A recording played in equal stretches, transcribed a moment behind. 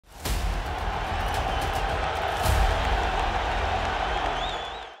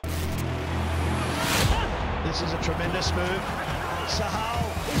This is a tremendous move. Sahal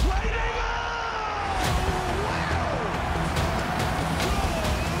is waiting.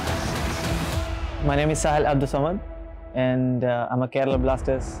 My name is Sahal Abdul Samad, and I'm a Kerala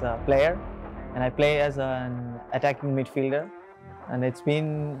Blasters player, and I play as an attacking midfielder. And it's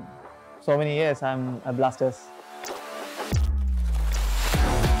been so many years I'm a Blasters.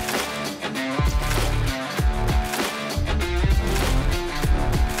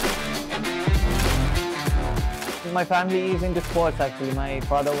 My family is into sports actually. My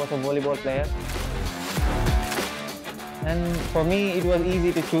father was a volleyball player. And for me, it was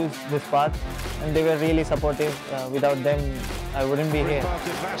easy to choose this path, and they were really supportive. Without them, I wouldn't be here.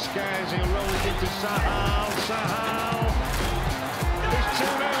 Vasquez, he'll roll it into Sahal. Sahal. It's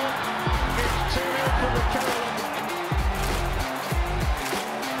 2-0. It's 2-0 for the Kerala.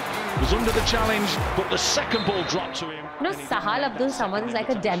 Was under the challenge, but the second ball dropped to him. You know, Sahal Abdul Samad is like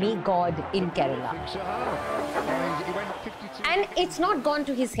a demigod in Kerala. And it's not gone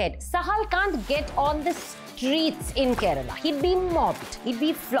to his head. Sahal can't get on the streets in Kerala. He'd be mobbed, he'd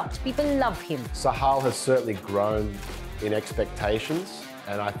be flocked. People love him. Sahal has certainly grown in expectations,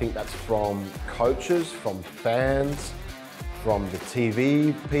 and I think that's from coaches, from fans, from the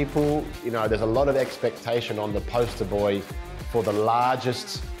TV people. You know, there's a lot of expectation on the poster boy for the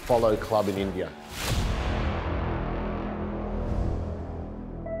largest follow club in India.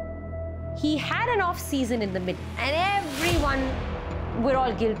 He had an off season in the middle, and everyone, we're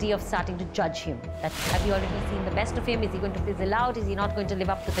all guilty of starting to judge him. That, have you already seen the best of him? Is he going to fizzle out? Is he not going to live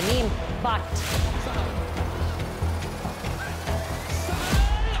up to the name? But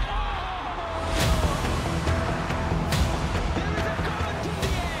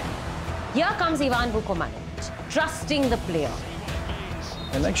here comes Vukomanovic, trusting the player.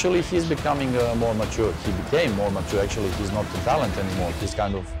 And actually, he's becoming more mature. He became more mature. Actually, he's not the talent anymore. He's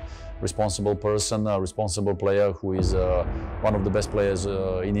kind of responsible person, a responsible player who is one of the best players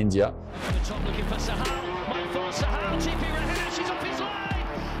in India.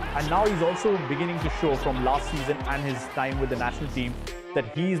 And now he's also beginning to show from last season and his time with the national team that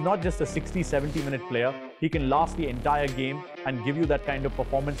he is not just a 60-70 minute player. He can last the entire game and give you that kind of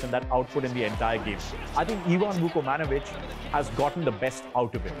performance and that output in the entire game. I think Vukomanovic has gotten the best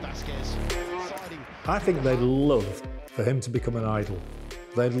out of him. I think they'd love for him to become an idol.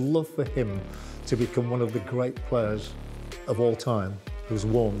 They'd love for him to become one of the great players of all time who's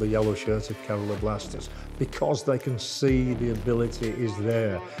worn the yellow shirt of Kerala Blasters, because they can see the ability is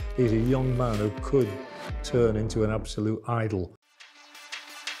there. He's a young man who could turn into an absolute idol.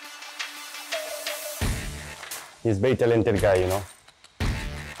 He's a very talented guy, you know.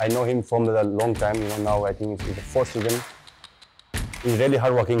 I know him from a long time, you know. Now I think it's the fourth season. He's a really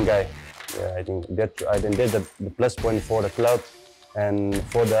hard-working guy. Yeah, I think that's the plus point for the club and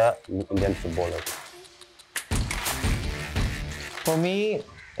for the Indian football. For me,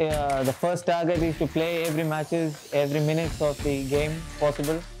 the first target is to play every matches, every minute of the game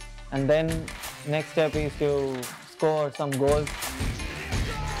possible, and then next step is to score some goals.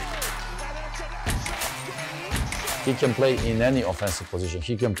 He can play in any offensive position.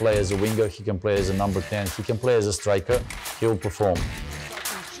 He can play as a winger, he can play as a number 10, he can play as a striker, he will perform.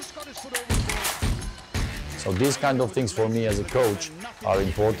 So these kind of things for me as a coach are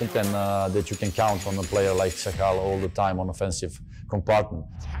important, and that you can count on a player like Sahal all the time on offensive compartment.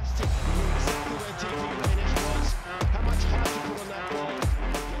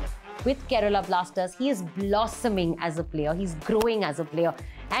 With Kerala Blasters, he is blossoming as a player, he's growing as a player.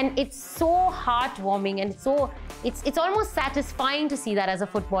 And it's so heartwarming, and it's almost satisfying to see that as a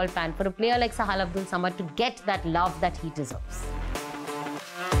football fan, for a player like Sahal Abdul Samad to get that love that he deserves.